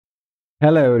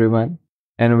Hello everyone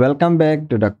and welcome back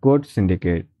to the Code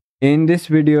Syndicate. In this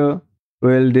video,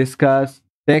 we'll discuss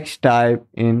text type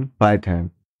in Python,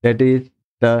 that is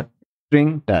the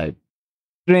string type.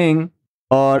 String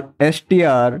or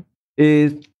str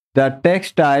is the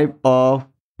text type of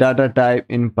data type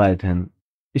in Python.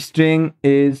 String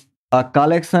is a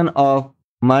collection of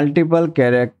multiple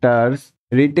characters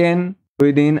written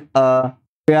within a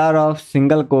pair of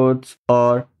single quotes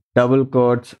or double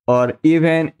quotes or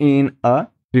even in a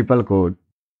triple quote.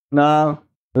 Now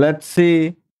let's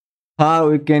see how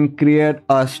we can create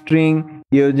a string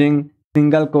using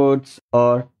single quotes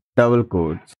or double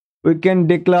quotes. We can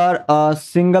declare a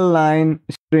single line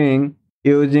string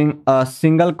using a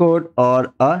single quote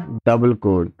or a double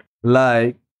quote,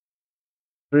 like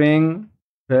string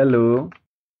value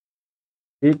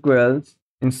equals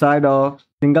inside of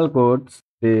single quotes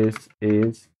this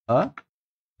is a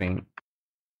string,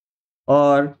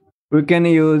 or we can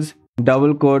use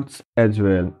double quotes as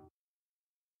well.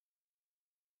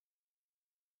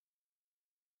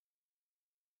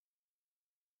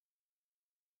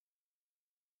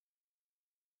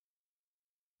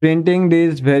 Printing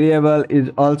this variable is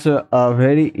also a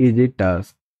very easy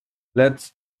task.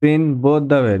 Let's print both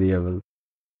the variables.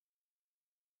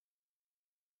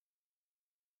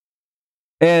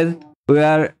 As we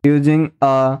are using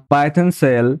a Python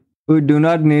shell, we do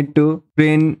not need to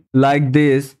print like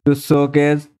this to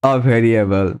showcase a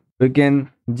variable. We can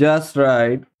just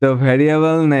write the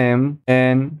variable name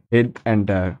and hit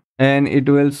enter, and it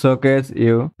will showcase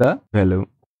you the value.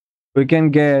 We can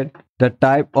get the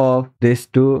type of these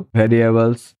two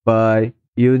variables by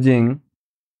using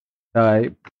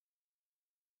type.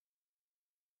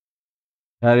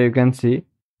 Here you can see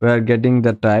we are getting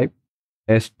the type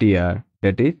str,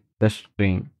 that is the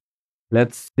string.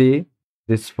 Let's see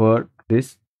this for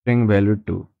this string value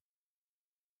too.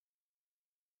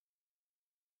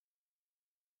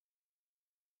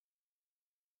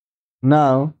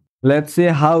 Now let's see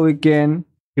how we can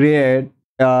create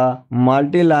a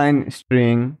multi-line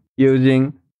string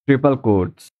using triple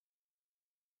quotes.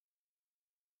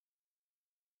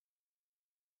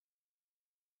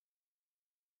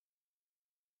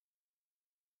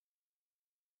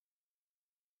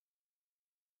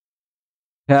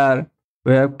 Here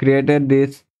we have created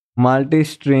this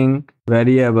multi-string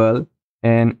variable,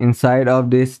 and inside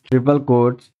of this triple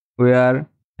quotes we are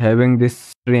having this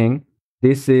string.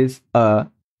 This is a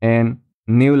and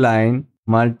new line,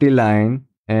 multi-line,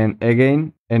 and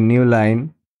again a new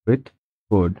line with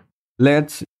code.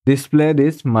 Let's display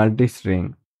this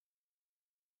multi-string.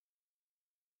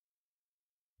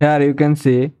 Here you can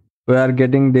see we are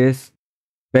getting this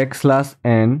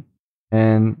 \n,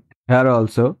 and here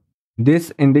also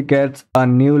this indicates a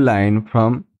new line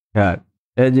from here.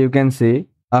 As you can see,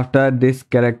 after this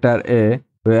character A,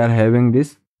 we are having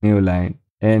this new line,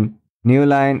 and new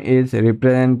line is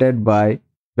represented by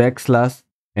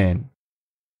 \n.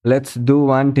 Let's do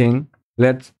one thing.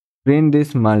 Let's print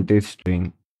this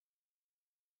multi-string.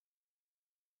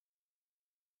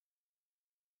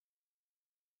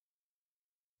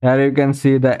 Here you can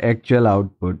see the actual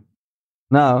output.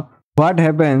 Now, what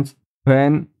happens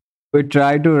when we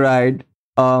try to write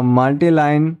a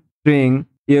multi-line string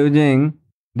using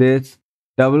this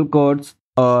double quotes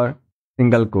or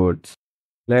single quotes?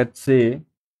 Let's see.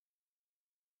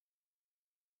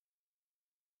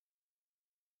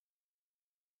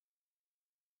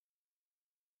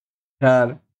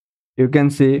 Here you can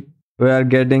see we are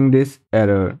getting this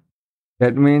error.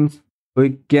 That means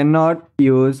we cannot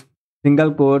use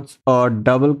single quotes or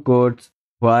double quotes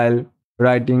while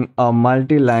writing a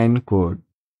multi-line code.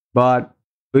 But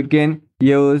we can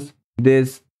use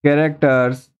these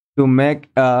characters to make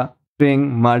a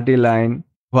string multi-line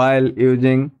while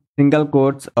using single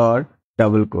quotes or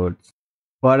double quotes.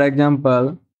 For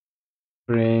example,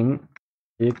 string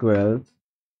equals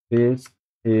this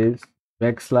is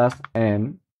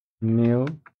 \n new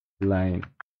line.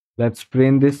 Let's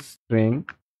print this string.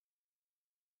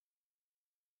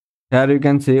 Here you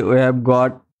can see we have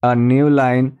got a new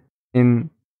line in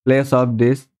place of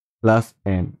this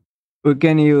 +n. We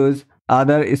can use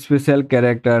other special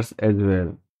characters as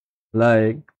well.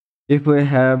 Like if we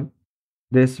have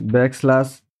this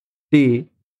 \t,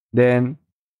 then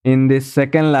in this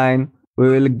second line we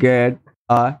will get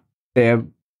a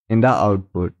tab in the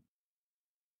output.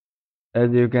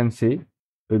 As you can see,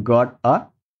 we got a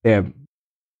tab.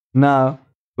 Now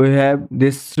we have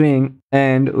this string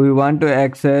and we want to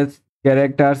access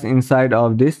characters inside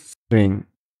of this string.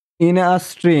 In a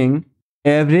string,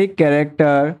 every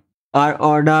character are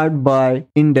ordered by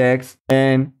index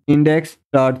and index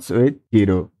starts with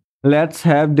 0. Let's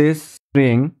have this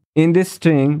string in this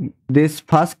string, this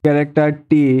first character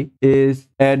T is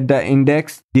at the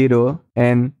index 0,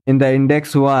 and in the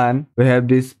index 1 we have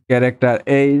this character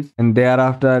A, and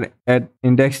thereafter at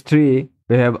index 3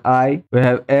 we have I, we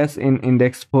have S in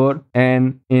index 4,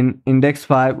 and in index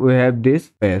 5 we have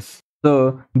this S.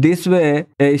 So this way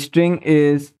a string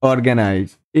is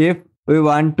organized. If we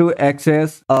want to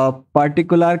access a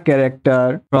particular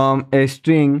character from a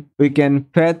string, we can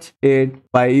fetch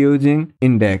it by using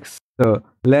index. So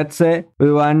let's say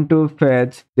we want to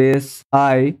fetch this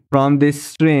I from this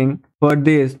string. For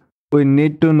this, we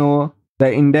need to know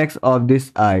the index of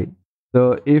this I.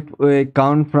 So if we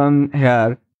count from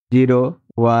here 0,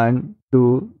 1,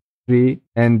 2, 3,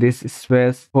 and this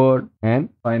space 4, and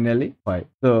finally 5.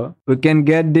 So we can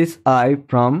get this I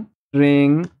from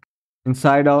string.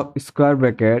 Inside of square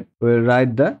bracket, we'll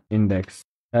write the index.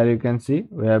 Here you can see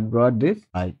we have got this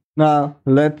I. Now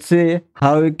let's see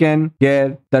how we can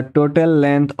get the total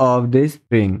length of this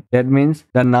string. That means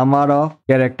the number of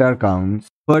character counts.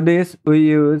 For this we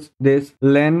use this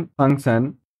len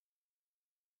function.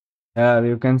 Here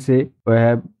you can see we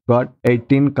have got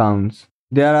 18 counts.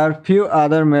 There are few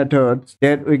other methods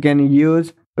that we can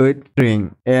use with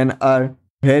string and are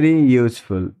very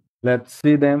useful. Let's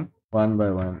see them one by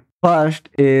one. First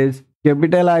is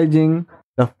capitalizing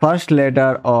the first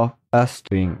letter of a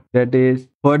string. That is,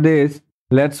 for this,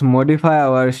 let's modify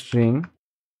our string.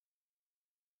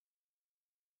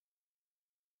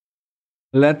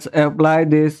 Let's apply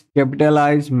this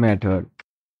capitalize method.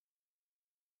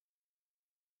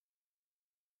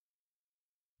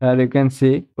 Here you can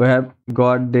see we have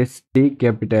got this T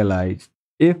capitalized.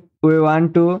 If we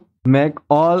want to make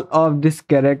all of this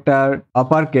character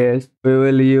uppercase, we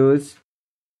will use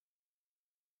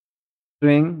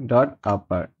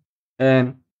string.upper,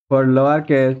 and for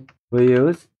lowercase we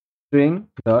use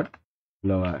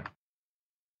string.lower.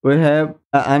 We have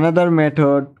another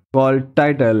method called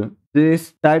title.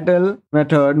 This title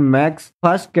method makes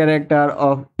first character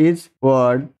of each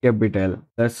word capital.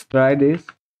 Let's try this.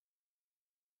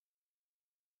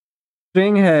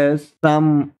 String has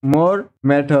some more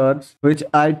methods which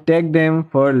I take them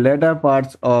for later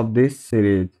parts of this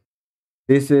series.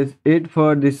 This is it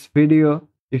for this video.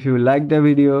 If you like the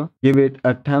video, give it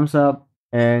a thumbs up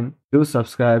and do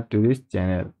subscribe to this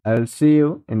channel. I will see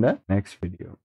you in the next video.